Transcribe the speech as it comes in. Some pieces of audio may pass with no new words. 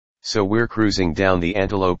So we're cruising down the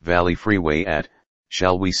Antelope Valley Freeway at,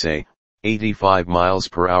 shall we say, 85 miles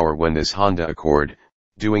per hour when this Honda Accord,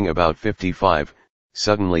 doing about 55,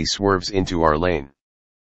 suddenly swerves into our lane.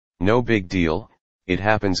 No big deal, it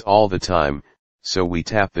happens all the time, so we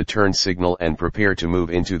tap the turn signal and prepare to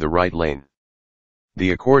move into the right lane.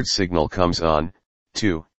 The Accord signal comes on,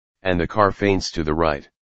 too, and the car feints to the right.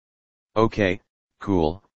 Okay,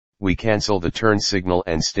 cool, we cancel the turn signal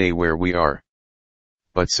and stay where we are.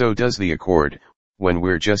 But so does the Accord, when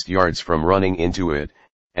we're just yards from running into it,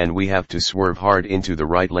 and we have to swerve hard into the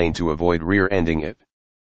right lane to avoid rear-ending it.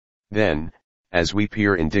 Then, as we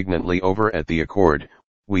peer indignantly over at the Accord,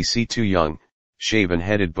 we see two young,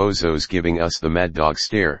 shaven-headed bozos giving us the mad dog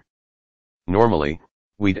stare. Normally,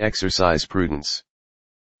 we'd exercise prudence.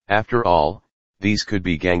 After all, these could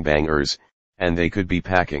be gangbangers, and they could be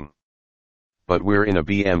packing. But we're in a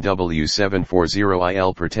BMW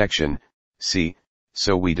 740iL protection, see,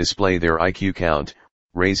 so we display their IQ count,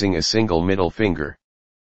 raising a single middle finger.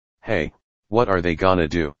 Hey, what are they gonna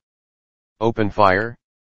do? Open fire?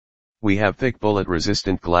 We have thick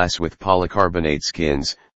bullet-resistant glass with polycarbonate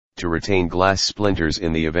skins, to retain glass splinters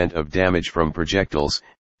in the event of damage from projectiles,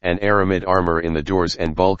 and aramid armor in the doors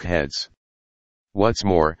and bulkheads. What's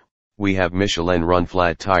more, we have Michelin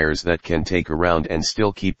run-flat tires that can take a round and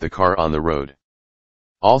still keep the car on the road.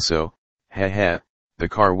 Also, the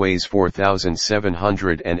car weighs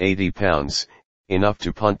 4,780 pounds, enough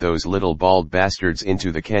to punt those little bald bastards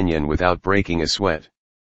into the canyon without breaking a sweat.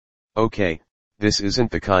 Okay, this isn't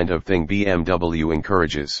the kind of thing BMW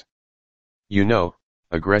encourages. You know,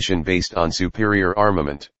 aggression based on superior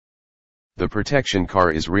armament. The protection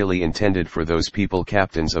car is really intended for those people,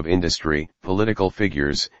 captains of industry, political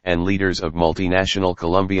figures, and leaders of multinational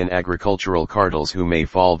Colombian agricultural cartels who may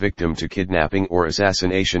fall victim to kidnapping or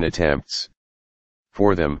assassination attempts.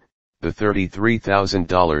 For them, the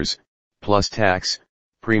 $33,000, plus tax,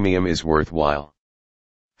 premium is worthwhile.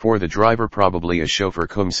 For the driver, probably a chauffeur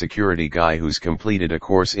cum security guy who's completed a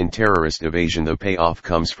course in terrorist evasion, the payoff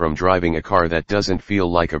comes from driving a car that doesn't feel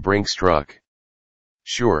like a Brinks truck.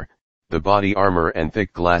 Sure, the body armor and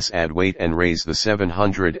thick glass add weight and raise the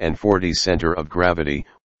 740's center of gravity,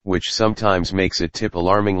 which sometimes makes it tip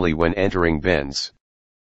alarmingly when entering bends.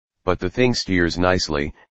 But the thing steers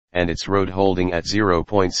nicely, and its road holding at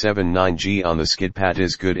 0.79 g on the skid pad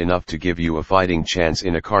is good enough to give you a fighting chance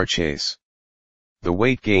in a car chase. The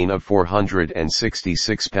weight gain of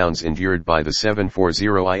 466 pounds endured by the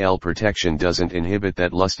 740iL protection doesn't inhibit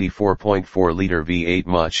that lusty 4.4-liter V8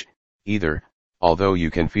 much, either, although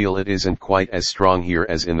you can feel it isn't quite as strong here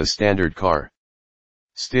as in the standard car.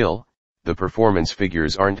 Still, the performance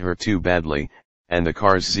figures aren't hurt too badly, and the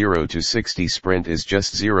car's 0 to 60 sprint is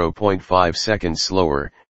just 0.5 seconds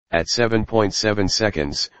slower, at 7.7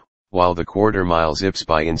 seconds, while the quarter mile zips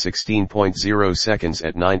by in 16.0 seconds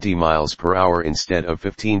at 90 miles per hour instead of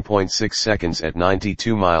 15.6 seconds at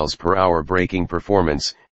 92 miles per hour. Braking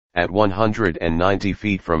performance, at 190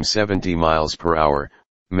 feet from 70 miles per hour,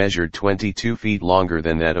 measured 22 feet longer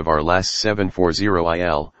than that of our last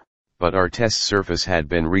 740iL, but our test surface had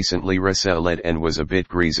been recently resealed and was a bit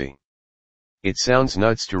greasy. It sounds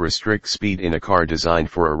nuts to restrict speed in a car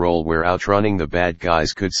designed for a role where outrunning the bad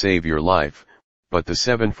guys could save your life, but the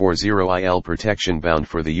 740iL protection bound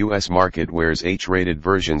for the US market wears H-rated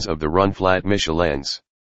versions of the run-flat Michelins.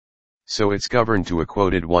 So it's governed to a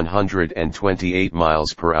quoted 128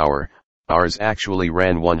 miles per hour, ours actually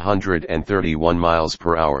ran 131 miles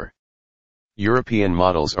per hour. European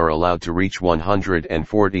models are allowed to reach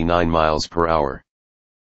 149 miles per hour.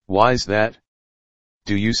 Why's that?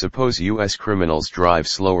 Do you suppose US criminals drive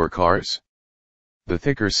slower cars? The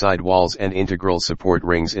thicker sidewalls and integral support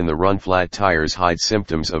rings in the run-flat tires hide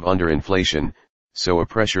symptoms of underinflation, so a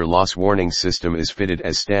pressure loss warning system is fitted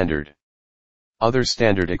as standard. Other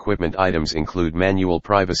standard equipment items include manual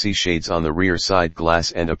privacy shades on the rear side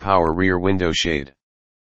glass and a power rear window shade.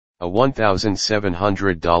 A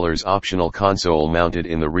 $1,700 optional console mounted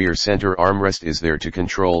in the rear center armrest is there to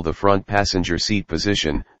control the front passenger seat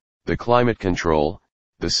position, the climate control,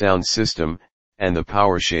 the sound system, and the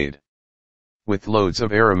power shade. With loads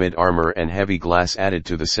of aramid armor and heavy glass added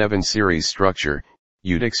to the 7 Series structure,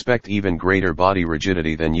 you'd expect even greater body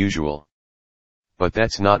rigidity than usual. But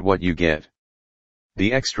that's not what you get.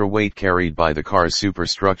 The extra weight carried by the car's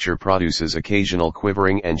superstructure produces occasional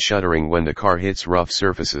quivering and shuddering when the car hits rough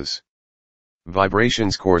surfaces.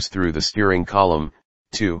 Vibrations course through the steering column,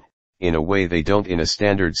 too, in a way they don't in a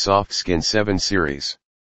standard soft-skin 7 Series.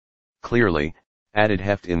 Clearly, added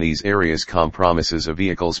heft in these areas compromises a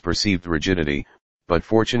vehicle's perceived rigidity, but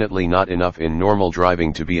fortunately not enough in normal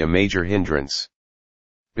driving to be a major hindrance.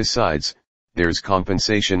 Besides, there's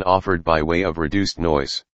compensation offered by way of reduced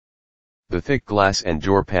noise. The thick glass and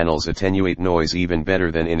door panels attenuate noise even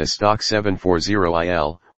better than in a stock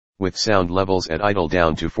 740IL, with sound levels at idle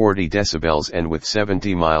down to 40 decibels and with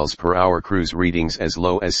 70 miles per hour cruise readings as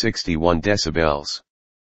low as 61 decibels.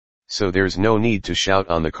 So there's no need to shout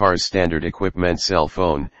on the car's standard equipment cell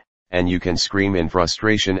phone, and you can scream in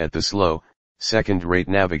frustration at the slow, second-rate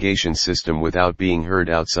navigation system without being heard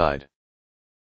outside.